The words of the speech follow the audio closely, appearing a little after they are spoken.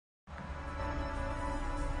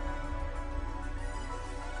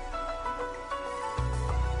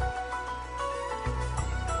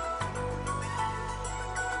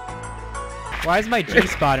Why is my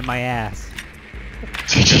G-spot in my ass?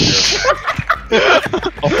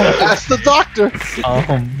 Ask the doctor.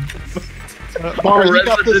 Bar, you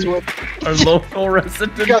got this one. Our local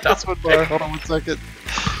resident. You got this one, Bar. Hold on 1 second.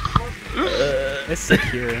 It's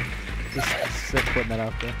secure. Just putting that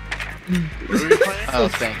out there. Oh,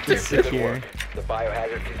 thank you. It's secure. The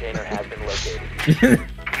biohazard container has been located.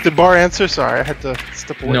 Did Bar answer? Sorry, I had to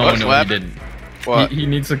step away. No, he didn't. What? He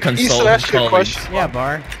needs to consult Ethan, his ask you a colleagues. question. Yeah,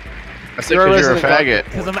 Bar. I said because you're a faggot.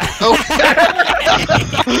 Because I'm. Oh.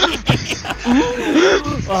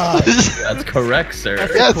 That's correct, sir.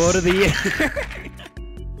 That's Yes. the quote of the year.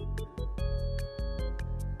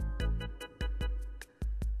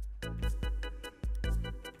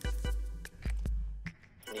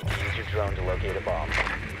 Need to use your drone to locate a bomb.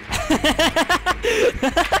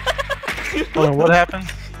 Hold on, what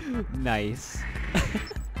happened? Nice.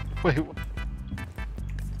 Wait. What?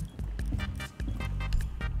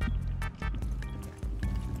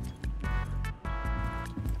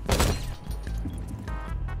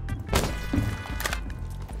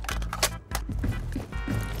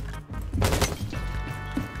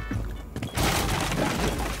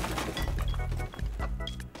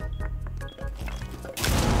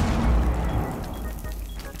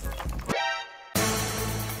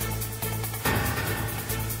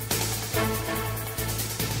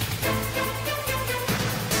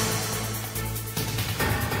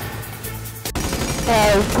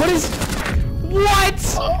 Oh, what is?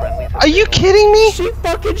 What? Are you kidding me? She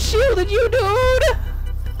fucking shielded you, dude!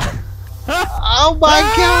 Oh my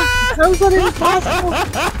god! That was not even possible!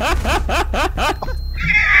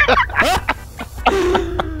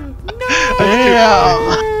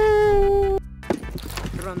 Damn!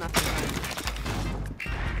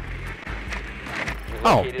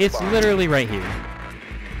 Oh, it's literally right here.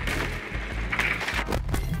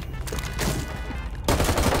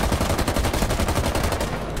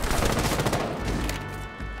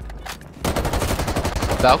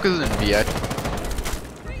 Valka's in VI.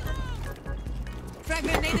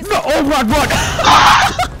 No, oh, run!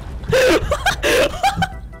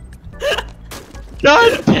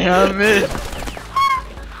 God damn it!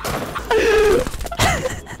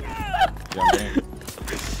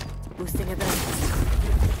 Boosting events.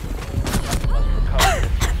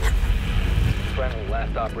 Friendly,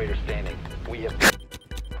 last operator standing. We have.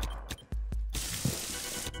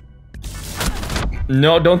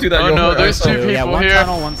 No, don't do that. Oh you'll no, hurt there's us. two people Yeah, one here.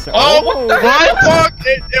 tunnel, one side. Oh, what the fuck?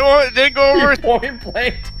 It didn't go over. Point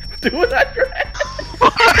blank. Do it at your head.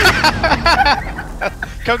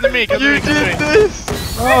 Come to me. Come to me. Come to me. This?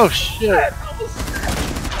 Oh shit!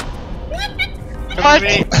 Come to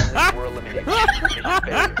me. We're eliminated.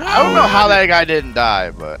 I don't know how that guy didn't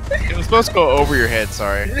die, but it was supposed to go over your head.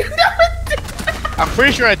 Sorry. I'm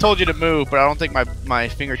pretty sure I told you to move, but I don't think my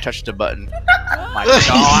finger touched the button. Oh my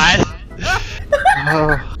god.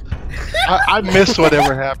 I missed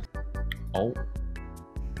whatever happened. Oh.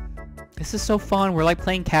 This is so fun. We're like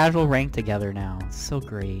playing casual rank together now. It's so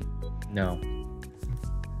great. No.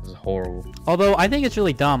 This is horrible. Although I think it's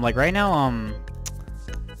really dumb. Like right now,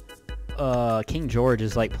 King George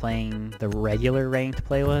is like playing the regular ranked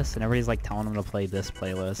playlist, and everybody's like telling him to play this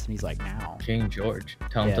playlist, and he's like, "Now." King George.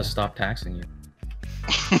 Tell him Yeah. to stop taxing you.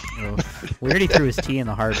 We already threw his tea in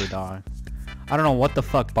the harbor, dog. I don't know what the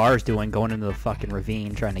fuck Bar's doing going into the fucking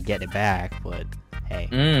ravine trying to get it back, but hey.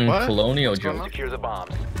 What? Colonial What's going joke. on? Secure the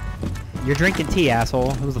bombs. You're drinking tea,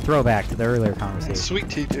 asshole. It was a throwback to the earlier conversation. Sweet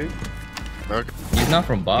tea, dude. He's not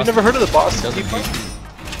from You Boston. never heard of the Boston Doesn't tea party?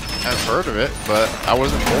 I've heard of it, but I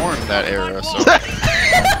wasn't born in that era, so.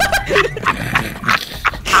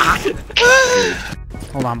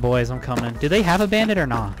 Hold on, boys. I'm coming. Do they have a bandit or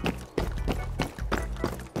not?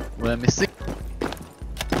 Let me see.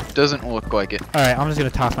 Doesn't look like it. Alright, I'm just gonna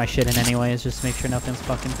toss my shit in anyways, just to make sure nothing's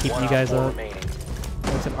fucking keeping you guys up.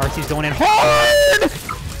 Looks like RC's going in hard!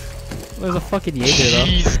 There's a fucking Jaeger though.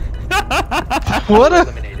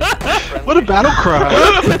 What a battle cry!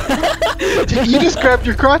 You just grabbed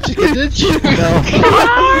your crotch again, didn't you? No.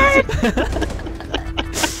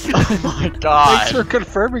 Oh my god. Thanks for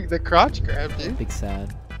confirming the crotch grab, dude. Big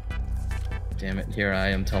sad. Damn it, here I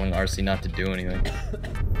am telling RC not to do anything.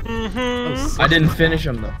 Oh, I didn't finish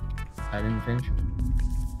him though. I didn't finish him.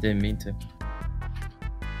 Didn't mean to.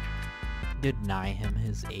 Deny him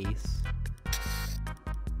his ace.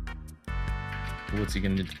 What's he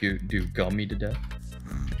gonna do? Gum me to death?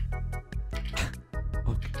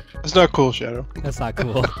 It's not cool, Shadow. That's not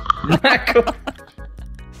cool. Not cool.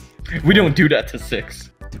 We don't do that to 6.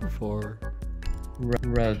 2-4. We'd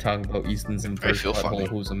rather talk about Easton's in I first feel funny. butthole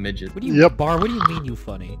who's a midget. What do you, Yep. Bar, what do you mean you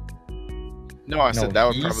funny? No, I said that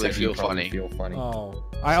would he probably said feel he'd probably funny. feel funny. Oh,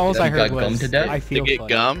 all I He heard got was gummed to death? I To feel get funny.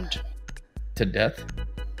 gummed? To death?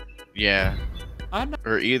 Yeah. I'm not,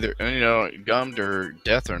 Or either, gummed or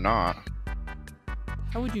death or not.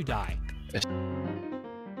 how would you die?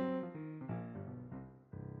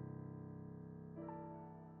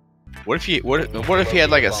 What if he had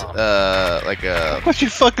like a What you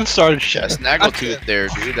fucking started a shit? snaggletooth there,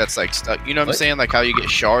 dude? That's like stuck. You know what I'm What? saying? Like how you get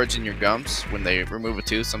shards in your gums when they remove a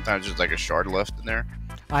tooth. Sometimes there's like a shard left in there,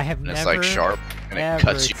 I have and it's never like sharp, and it ever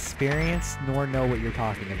cuts you. experienced nor know what you're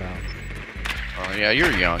talking about. Oh yeah,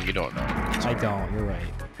 you're young. You don't know. I don't. You're right.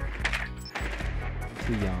 I'm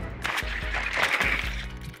too young.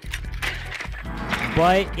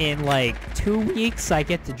 But in like 2 weeks, I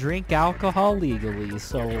get to drink alcohol legally. Drone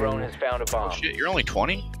So has found a Oh bomb. shit, you're only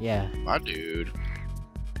 20? yeah, My dude.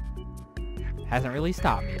 hasn't really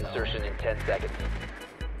stopped me though. Insertion in 10 seconds.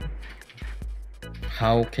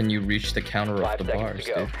 How can you reach the counter of 5 the seconds bars,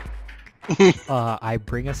 to go. dude? I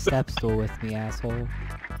bring a step stool with me, asshole.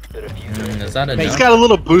 The diffuser Is that He's enough? got a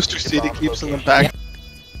little booster seat he keeps in the back.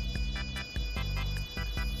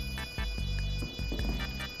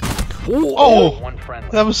 Oh, one friendly.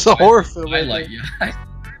 that was a horror film. I right like there. you.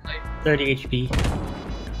 30 HP.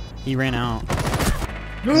 He ran out.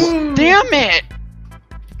 Damn it!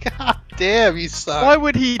 God damn, you suck. Why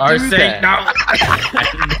would he do Arsene, that? no!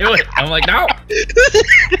 I knew it. I'm like, no!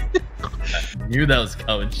 I knew that was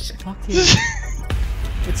coming. Talk to you.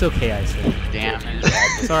 It's okay, I said. Damn it.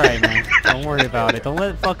 It's alright, man. Don't worry about it. Don't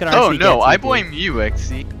let fucking RC Oh get no, to I you, blame you,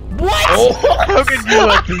 XC. dude. What? How could you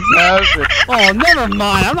let this happen? Oh, never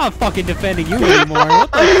mind. I'm not fucking defending you anymore.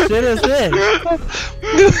 What the shit is this?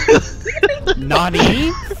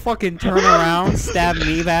 Nani? Fucking turn around, stab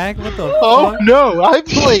me back. What the Oh fuck? no, I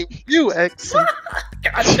blame you, X. God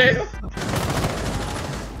damn!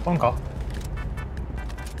 Phone call.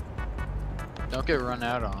 Don't get run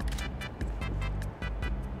out on.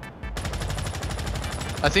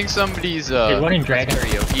 I think somebody's Hey, one in Dragon.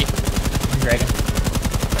 karaoke. Dragon.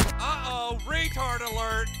 Uh-oh, retard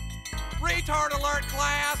alert! Retard alert,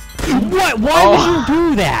 class! What? Why would you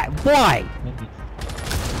do that? Why?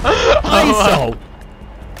 ISO!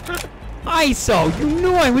 ISO! You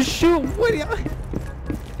knew I was shooting. What?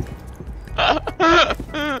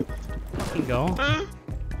 Fucking go.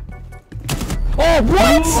 Oh,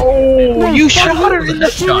 what? Oh, you shot her in the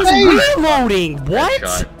She was face. reloading. Shot.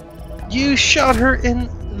 What? You shot her in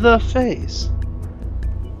the face.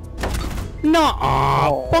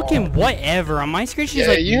 Nuh-uh. Fucking whatever. On my screen, she's Yeah,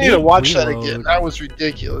 like, you need to watch that reload. again. That was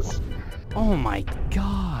ridiculous. Oh my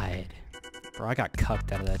god. Bro, I got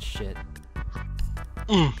cucked out of that shit.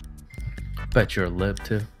 Bet your lip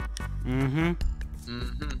too. Mm-hmm.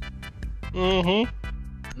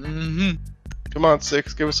 Come on,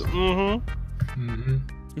 Six, give us a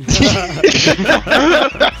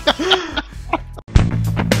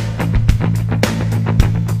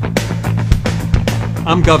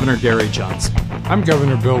I'm Governor Gary Johnson. I'm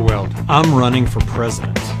Governor Bill Weld. I'm running for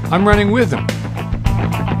president. I'm running with him.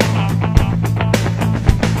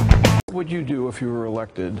 What would you do if you were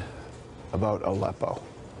elected about Aleppo?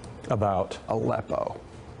 About. Aleppo.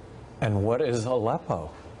 And what is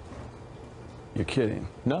Aleppo? You're kidding.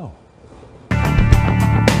 No.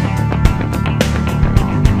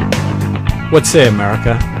 What say,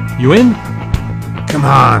 America? You in? Come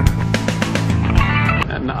on.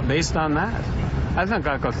 And based on that, I think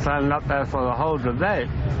I could stand up there for the whole debate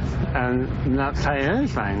and not say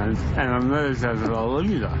anything and emerge as a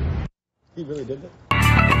leader. He really did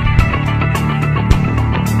that?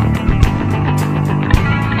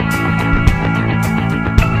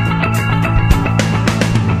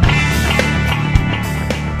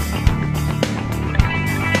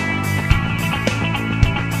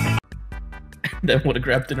 Then would have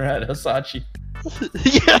grabbed in her head, Hisachi.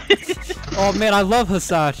 Yeah. Oh man, I love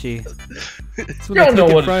Hisachi. It's when You they don't know cook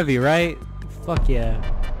in what- front of you, right? Fuck yeah.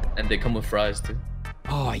 And they come with fries too.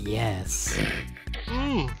 Oh yes.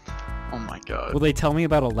 Oh my god. Will they tell me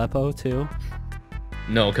about Aleppo too?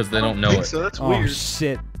 No, because they don't know think it. so. That's Oh weird.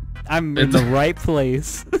 shit. I'm in the right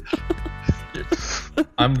place.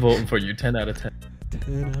 I'm voting for you, 10 out of 10.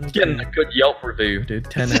 10 out of Getting 10. a good Yelp review, dude.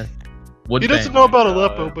 10 out. Wood He doesn't bang. know about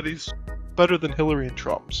Aleppo, but he's better than Hillary and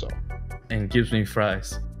Trump, so And gives me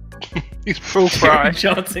fries. he's pro Gary fry.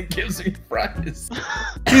 Johnson gives me fries.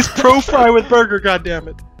 He's pro fry with burger.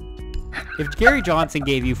 goddammit. If Gary Johnson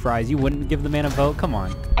gave you fries, you wouldn't give the man a vote? Come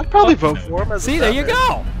on. I'd probably vote for him. As See, a there you fat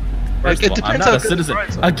man. go. First It of all, I'm depends not how a good the citizen.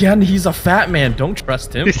 fries are. Again, he's a fat man. Don't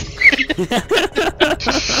trust him.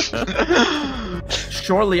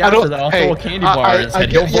 Shortly I after don't. that, I'll Hey, throw a candy bar in his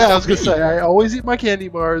head. He'll yeah, I was vote gonna for me. say I always eat my candy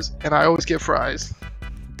bars and I always get fries.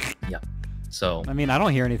 So I mean, I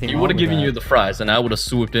don't hear anything. he wrong would have with given that. you the fries, and I would have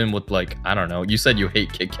swooped in with like, I don't know. You said you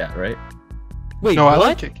hate Kit Kat, right? Wait, No, what? I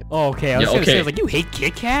like Kit Kat. Oh, okay. I was Yeah, gonna say, I okay. was like, you hate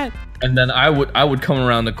Kit Kat? And then I would come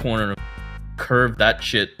around the corner, curve that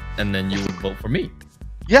shit, and then you would vote for me.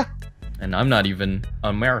 Yeah. And I'm not even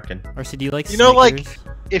American. Or so do you like You know, like, Snickers?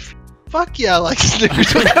 if fuck yeah, I like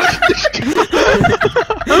Snickers. What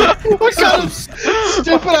kind of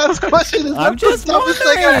stupid ass question is that? I'm just the dumbest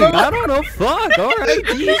thing wondering. I've ever- I don't know. Fuck. All right,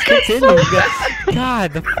 geez, continue.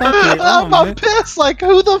 God, the fuck. I'm pissed. Like,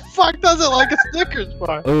 who the fuck doesn't like a Snickers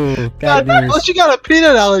bar? Ooh, God, bad news. unless you got a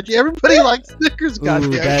peanut allergy, everybody likes Snickers. Ooh,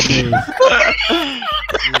 Goddamn. bad news.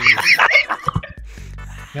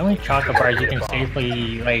 The only chocolate bars you can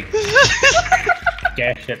safely like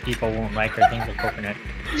guess that people won't like are things with coconut.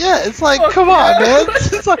 Yeah, it's like, come on, man.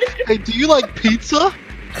 It's like, hey, do you like pizza?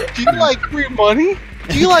 Do you like free money?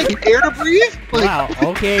 Do you like air to breathe? Like, Wow.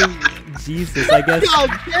 Okay. Jesus, I guess. God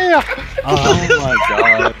damn. Oh my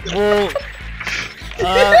god. Well.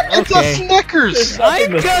 It's Okay. a Snickers. I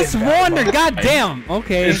just wondered. God damn.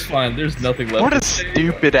 Okay. It's fine. There's nothing left. What a to say.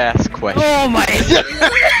 stupid ass question. Oh my.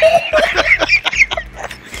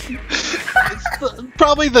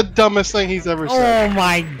 Probably the dumbest thing he's ever Oh said.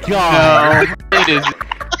 my god. No, it is.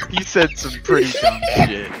 He said some pretty dumb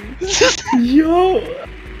shit. Yo.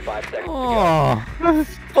 5 seconds to go. Oh.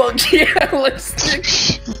 Fuck yeah, let's stick.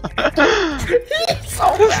 So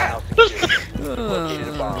fast. Locate a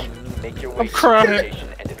bomb. Make your way I'm to crying. the location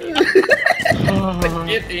and defuse it.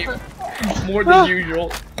 Get him more than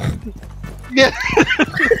usual. Yeah.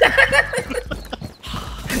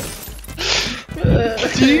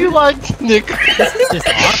 Do you like Snickers? This is just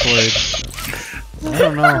awkward. I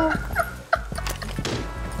don't know.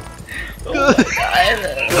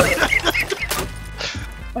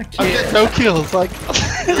 I I'm can't. getting no kills. Like,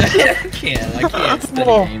 I can't study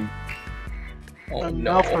Oh. game. Oh my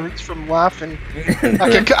no. mouth hurts from laughing.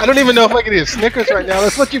 I don't even know if I can eat Snickers right now.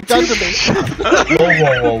 That's what you've done to me.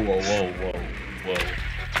 Whoa.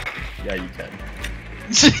 Yeah, you can.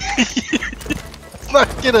 Let's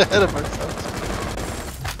not get ahead of ourselves.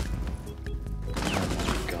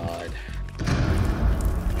 God.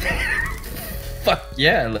 Fuck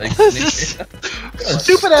yeah, like Snickers.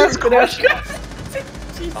 Stupid ass question.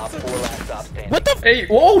 Op 4 last stop standing. What the? Hey,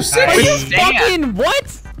 whoa, Are Snickers! you fucking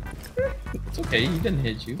what? It's okay, he didn't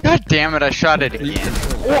hit you. God damn it! I shot it again.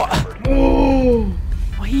 Oh,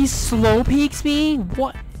 he slow peeks me?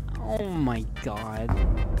 What? Oh my god.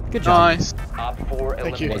 Good job. Nice. Op 4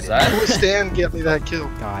 Thank you. eliminated. Was that? Who would Stan get me that kill?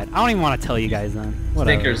 God, I don't even want to tell you guys then.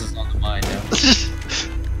 Whatever. Snickers is on the mind now.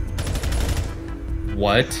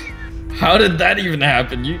 What? How did that even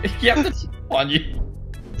happen? You have to on you.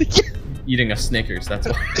 Eating a Snickers, that's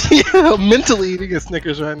why. Yeah, I'm mentally eating a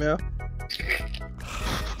Snickers right now.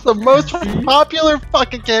 The most popular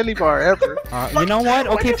fucking candy bar ever. You know what?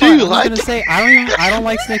 Okay, Do fine. you I'm like just gonna say I don't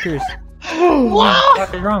like Snickers. Wow!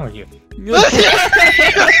 What is wrong with you?